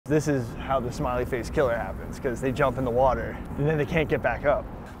This is how the smiley face killer happens, because they jump in the water and then they can't get back up.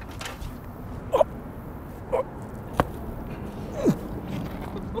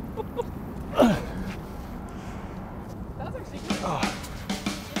 That's actually good. Oh.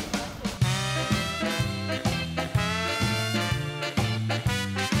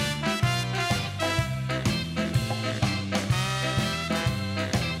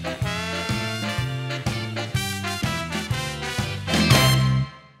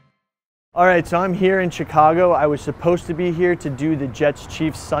 All right, so I'm here in Chicago. I was supposed to be here to do the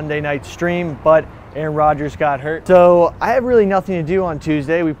Jets-Chiefs Sunday night stream, but Aaron Rodgers got hurt. So I have really nothing to do on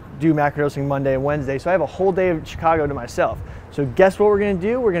Tuesday. We do Macrodosing Monday and Wednesday, so I have a whole day of Chicago to myself. So guess what we're gonna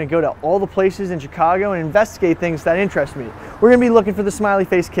do? We're gonna go to all the places in Chicago and investigate things that interest me. We're gonna be looking for the smiley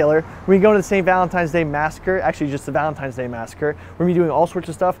face killer. We're gonna go to the St. Valentine's Day Massacre, actually just the Valentine's Day Massacre. We're gonna be doing all sorts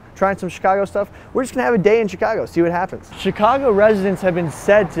of stuff, trying some Chicago stuff. We're just gonna have a day in Chicago, see what happens. Chicago residents have been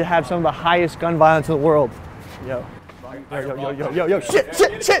said to have some of the highest gun violence in the world. Yo, shit,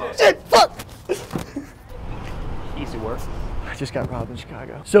 fuck! Easy work. I just got robbed in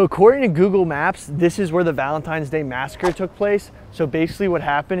Chicago. So according to Google Maps, this is where the Valentine's Day Massacre took place. So basically what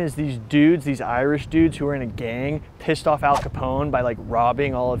happened is these dudes, these Irish dudes who were in a gang, pissed off Al Capone by like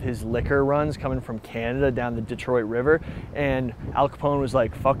robbing all of his liquor runs coming from Canada down the Detroit River. And Al Capone was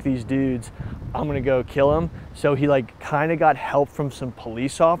like, fuck these dudes, I'm gonna go kill them. So he like kind of got help from some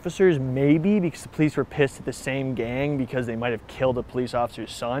police officers, maybe because the police were pissed at the same gang because they might have killed a police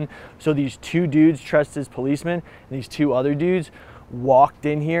officer's son. So these two dudes dressed as policemen and these two other dudes walked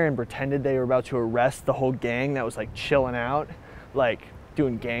in here and pretended they were about to arrest the whole gang that was like chilling out, like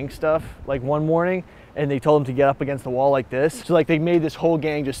doing gang stuff like one morning, and they told them to get up against the wall like this. So like they made this whole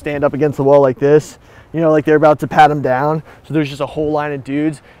gang just stand up against the wall like this, you know, like they're about to pat them down. So there's just a whole line of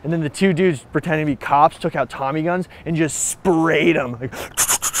dudes, and then the two dudes pretending to be cops took out Tommy guns and just sprayed them like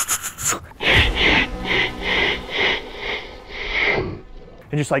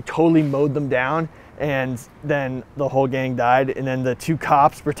and just like totally mowed them down. And then the whole gang died, and then the two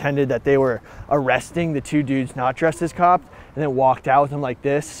cops pretended that they were arresting the two dudes not dressed as cops, and then walked out with them like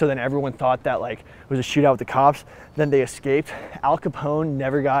this. So then everyone thought that like it was a shootout with the cops. Then they escaped. Al Capone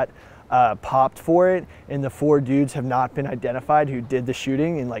never got popped for it, and the four dudes have not been identified who did the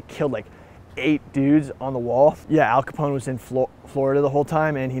shooting and like killed like 8 dudes on the wall. Yeah, Al Capone was in Florida the whole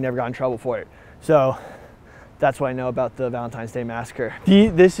time, and he never got in trouble for it. So that's what I know about the Valentine's Day Massacre.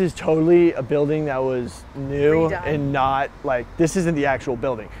 This is totally a building that was new and not like, this isn't the actual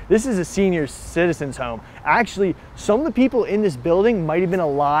building. This is a senior citizen's home. Actually, some of the people in this building might have been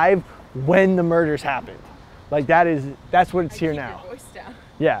alive when the murders happened. Like that's what it's here now. Your voice down.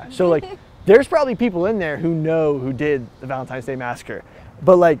 Yeah, so like there's probably people in there who know who did the Valentine's Day Massacre.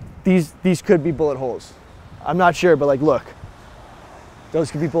 But like these could be bullet holes. I'm not sure, but like look, those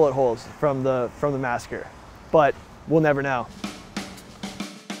could be bullet holes from the massacre. But we'll never know.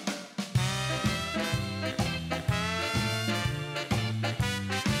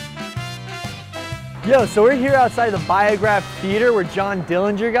 Yo, so we're here outside the Biograph Theater where John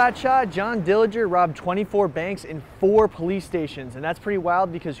Dillinger got shot. John Dillinger robbed 24 banks in 4 police stations, and that's pretty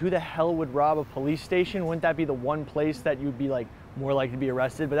wild because who the hell would rob a police station? Wouldn't that be the one place that you'd be like more likely to be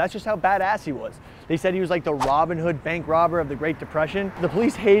arrested? But that's just how badass he was. They said he was like the Robin Hood bank robber of the Great Depression. The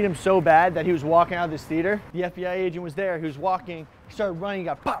police hated him so bad that he was walking out of this theater. The FBI agent was there, he was walking, he started running, he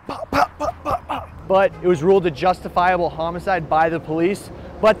got pop, pop, pop, pop, pop, pop. But it was ruled a justifiable homicide by the police,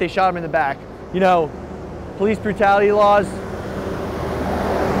 but they shot him in the back. You know, police brutality laws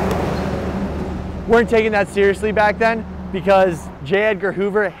weren't taken that seriously back then because J. Edgar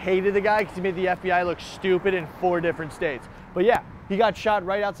Hoover hated the guy because he made the FBI look stupid in 4 different states. But yeah, he got shot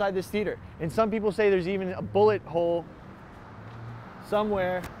right outside this theater. And some people say there's even a bullet hole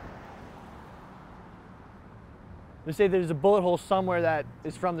somewhere. They say there's a bullet hole somewhere that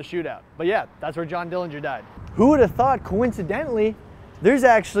is from the shootout. But yeah, that's where John Dillinger died. Who would have thought, coincidentally, there's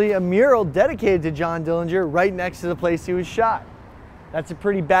actually a mural dedicated to John Dillinger right next to the place he was shot. That's a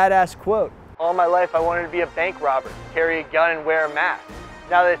pretty badass quote. All my life I wanted to be a bank robber, carry a gun and wear a mask.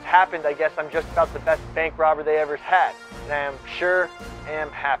 Now that it's happened, I guess I'm just about the best bank robber they ever had. And I am sure am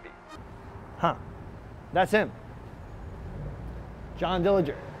happy. Huh, that's him. John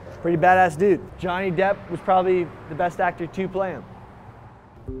Dillinger, pretty badass dude. Johnny Depp was probably the best actor to play him.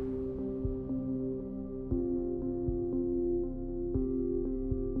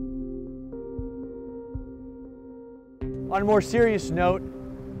 On a more serious note,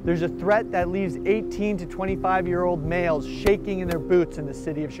 there's a threat that leaves 18 to 25-year-old males shaking in their boots in the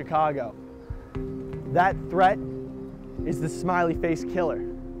city of Chicago. That threat is the smiley face killer.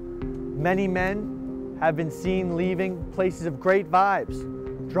 Many men have been seen leaving places of great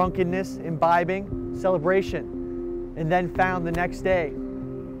vibes, drunkenness, imbibing, celebration, and then found the next day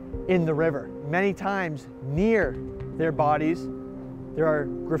in the river. Many times near their bodies, there are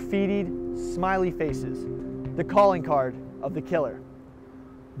graffitied smiley faces, the calling card of the killer.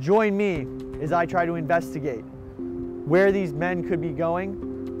 Join me as I try to investigate where these men could be going,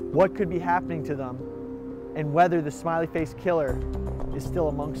 what could be happening to them, and whether the smiley face killer is still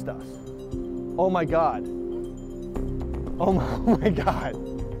amongst us. Oh my God. Oh my God.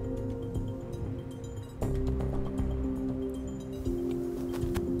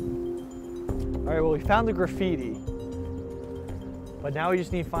 All right, well, we found the graffiti, but now we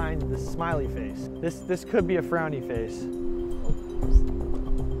just need to find the smiley face. This could be a frowny face.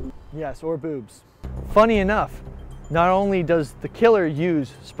 Yes, or boobs. Funny enough, not only does the killer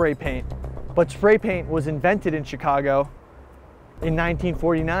use spray paint, but spray paint was invented in Chicago in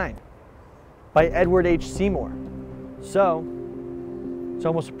 1949 by Edward H. Seymour. So it's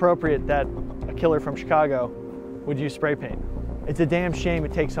almost appropriate that a killer from Chicago would use spray paint. It's a damn shame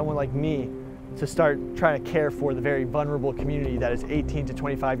it takes someone like me to start trying to care for the very vulnerable community that is 18 to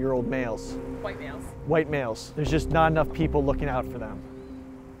 25-year-old males. White males. White males. There's just not enough people looking out for them.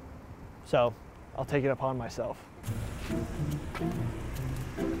 So I'll take it upon myself.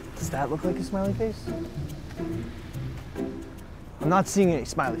 Does that look like a smiley face? I'm not seeing any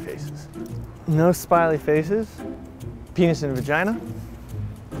smiley faces. No smiley faces. Penis and vagina.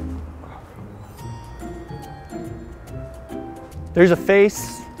 There's a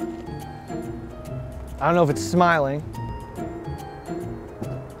face. I don't know if it's smiling.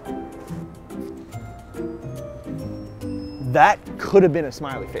 That could have been a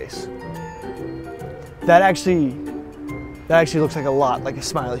smiley face. That actually looks like a lot like a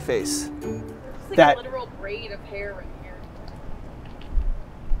smiley face. It's like a literal braid of hair right here.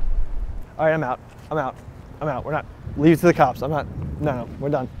 All right, I'm out. I'm out. I'm out. We're not. Leave it to the cops. I'm not. No, we're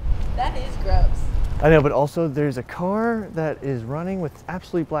done. That is gross. I know, but also there's a car that is running with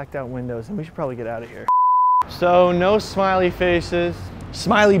absolutely blacked out windows, and we should probably get out of here. So no smiley faces.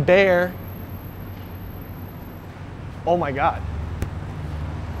 Smiley bear. Oh my God.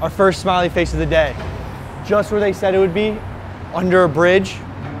 Our first smiley face of the day. Just where they said it would be, under a bridge.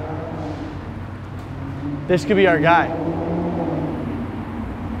 This could be our guy.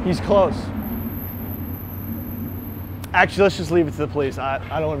 He's close. Actually, let's just leave it to the police. I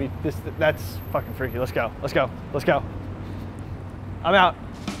don't want to be this. That's fucking freaky. Let's go. Let's go. Let's go. I'm out.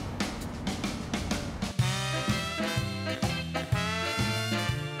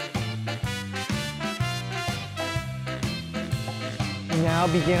 We now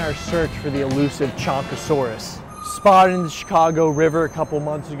begin our search for the elusive Chonkosaurus. Spotted in the Chicago River a couple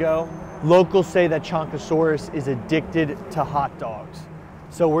months ago. Locals say that Chonkosaurus is addicted to hot dogs.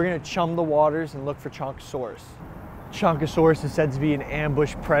 So we're gonna chum the waters and look for Chonkosaurus. Chonkosaurus is said to be an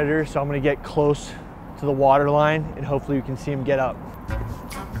ambush predator, so I'm gonna get close to the water line and hopefully we can see him get up.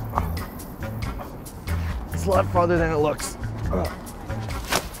 It's a lot farther than it looks.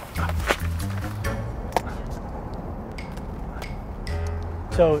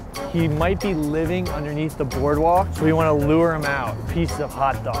 So he might be living underneath the boardwalk, so we wanna lure him out. Pieces of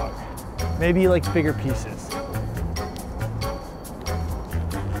hot dog. Maybe he likes bigger pieces.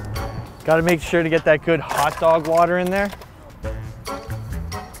 Gotta make sure to get that good hot dog water in there.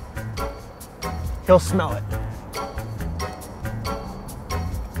 He'll smell it.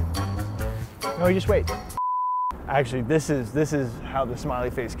 No, you just wait. Actually, this is how the smiley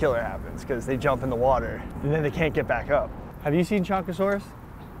face killer happens, because they jump in the water and then they can't get back up. Have you seen Chonkosaurus?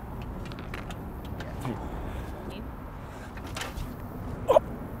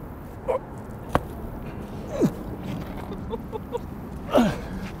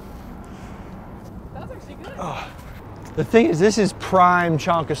 The thing is, this is prime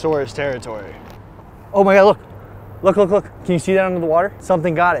Chonkosaurus territory. Oh my God, look. Look, look, look. Can you see that under the water?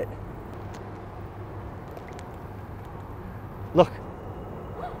 Something got it. Look.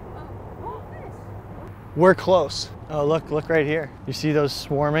 We're close. Oh, look right here. You see those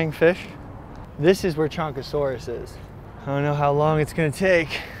swarming fish? This is where Chonkosaurus is. I don't know how long it's gonna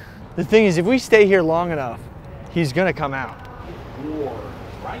take. The thing is, if we stay here long enough, he's gonna come out.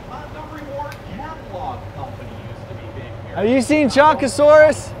 Right, Montgomery Ward Catalog Company used to be big here. Have you seen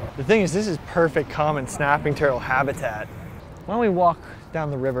Chonkosaurus? The thing is, this is perfect common snapping turtle habitat. Why don't we walk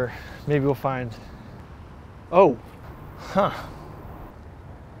down the river? Maybe we'll find, oh, huh.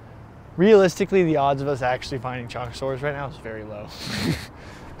 Realistically, the odds of us actually finding Chonkosaurus right now is very low.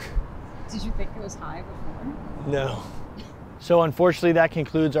 Did you think it was high before? No. So unfortunately, that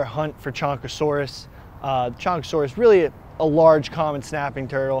concludes our hunt for Chonkosaurus. Chonkosaurus, really a large common snapping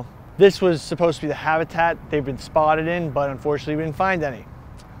turtle. This was supposed to be the habitat they've been spotted in, but unfortunately we didn't find any.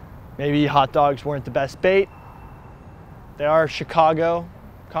 Maybe hot dogs weren't the best bait. They are Chicago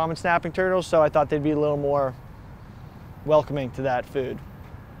common snapping turtles, so I thought they'd be a little more welcoming to that food.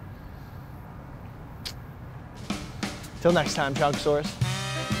 Till next time, Chunkosaurus.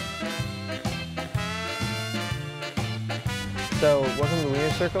 So, welcome to the Wiener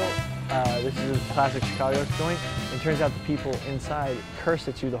Circle. This is a classic Chicago joint. It turns out the people inside curse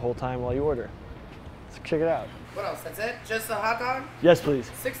at you the whole time while you order. So check it out. What else? That's it? Just a hot dog? Yes, please.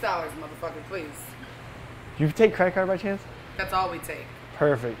 $6, motherfucker, please. Do you take credit card by chance? That's all we take.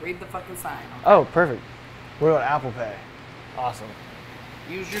 Perfect. Read the fucking sign. Okay? Oh, perfect. What about Apple Pay? Awesome.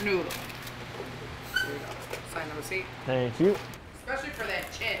 Use your noodle. Here you go. Sign the receipt. Thank you. Especially for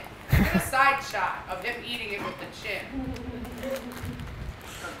that chin. Get a side shot of him eating it with the chin.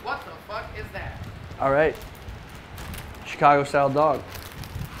 What the fuck is that? All right. Chicago style dog.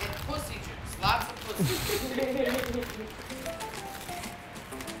 It's pussy juice. Lots of pussy juice.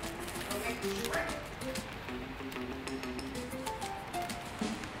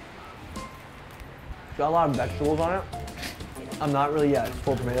 Got a lot of vegetables on it. I'm not really, it's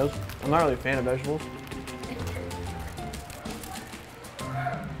full of tomatoes. I'm not really a fan of vegetables.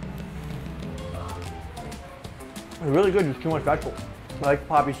 It's really good, just too much vegetables. I like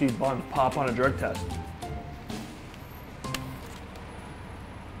poppy seed bun, pop on a drug test.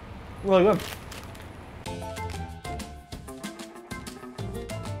 Really good.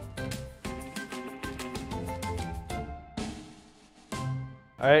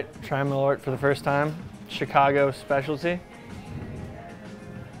 All right, try Malort for the first time. Chicago specialty.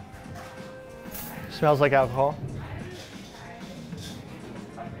 Smells like alcohol.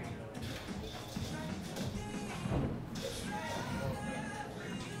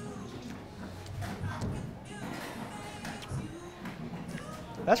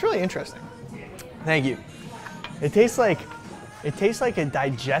 That's really interesting. Thank you. It tastes like a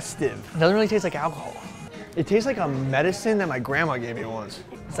digestive. It doesn't really taste like alcohol. It tastes like a medicine that my grandma gave me once.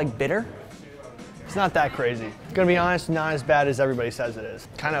 It's like bitter. It's not that crazy. Gonna be honest, not as bad as everybody says it is.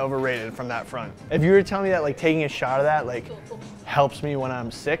 Kind of overrated from that front. If you were to tell me that like taking a shot of that like helps me when I'm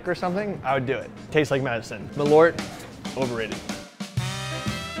sick or something, I would do it. Tastes like medicine. Malort, overrated.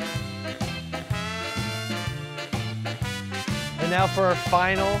 And now for our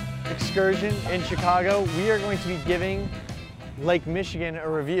final excursion in Chicago, we are going to be giving Lake Michigan a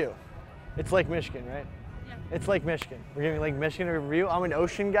review. It's Lake Michigan, right? Yeah. It's Lake Michigan. We're giving Lake Michigan a review. I'm an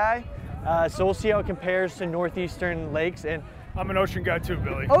ocean guy, so we'll see how it compares to northeastern lakes. And I'm an ocean guy too,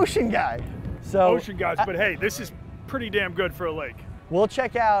 Billy. Ocean guy. So ocean guys, but hey, this is pretty damn good for a lake. We'll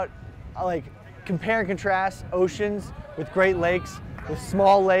check out, like, compare and contrast oceans with Great Lakes, with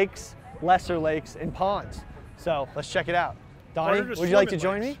small lakes, lesser lakes, and ponds. So let's check it out. Donnie, would you like to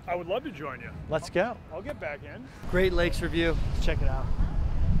join me? I would love to join you. Let's go. I'll get back in. Great Lakes review. Let's check it out.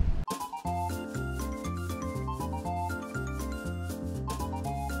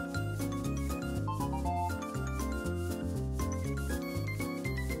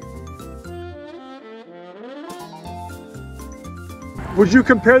 Would you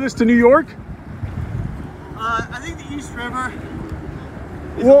compare this to New York? I think the East River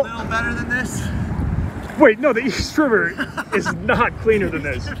is a little better than this. Wait, no, the East River is not cleaner than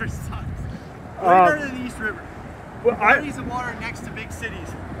this. The East River sucks. Way better than the East River. Well, bodies of water next to big cities.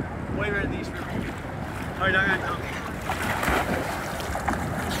 Way better than the East River. All right, now go.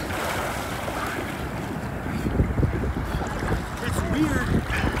 It's weird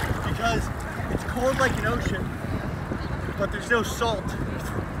because it's cold like an ocean, but there's no salt.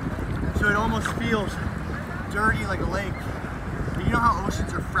 So it almost feels dirty like a lake. But you know how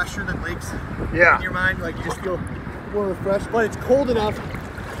oceans are fresher than lakes? Yeah. In your mind, like you just feel more refreshed, but it's cold enough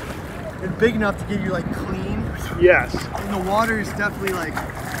and big enough to give you like clean. Yes. And the water is definitely like,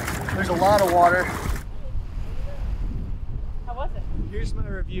 there's a lot of water. How was it? Here's my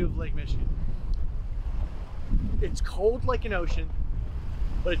review of Lake Michigan. It's cold like an ocean,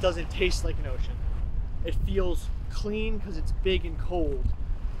 but it doesn't taste like an ocean. It feels clean because it's big and cold,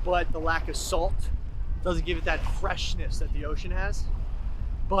 but the lack of salt doesn't give it that freshness that the ocean has.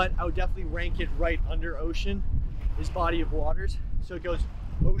 But I would definitely rank it right under ocean, this body of waters. So it goes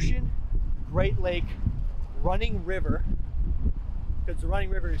ocean, Great Lake, running river, because the running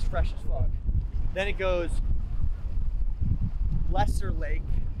river is fresh as fuck. Then it goes lesser lake,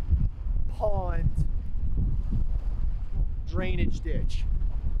 pond, drainage ditch.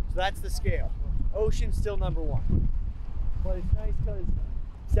 So that's the scale. Ocean's still number one. But it's nice because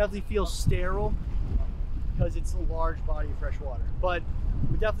it definitely feels sterile because it's a large body of fresh water. But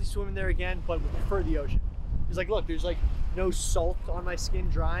we're definitely swimming there again, but we prefer the ocean. It's like, look, there's like no salt on my skin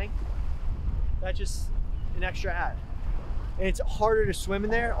drying. That's just an extra add. and it's harder to swim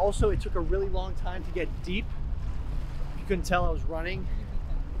in there. Also, it took a really long time to get deep. If you couldn't tell, I was running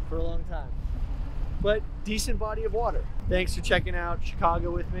for a long time. But decent body of water. Thanks for checking out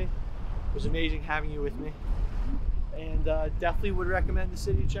Chicago with me. It was amazing having you with me. And definitely would recommend the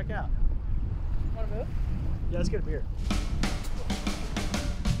city to check out. Want to move? Yeah, let's get a beer.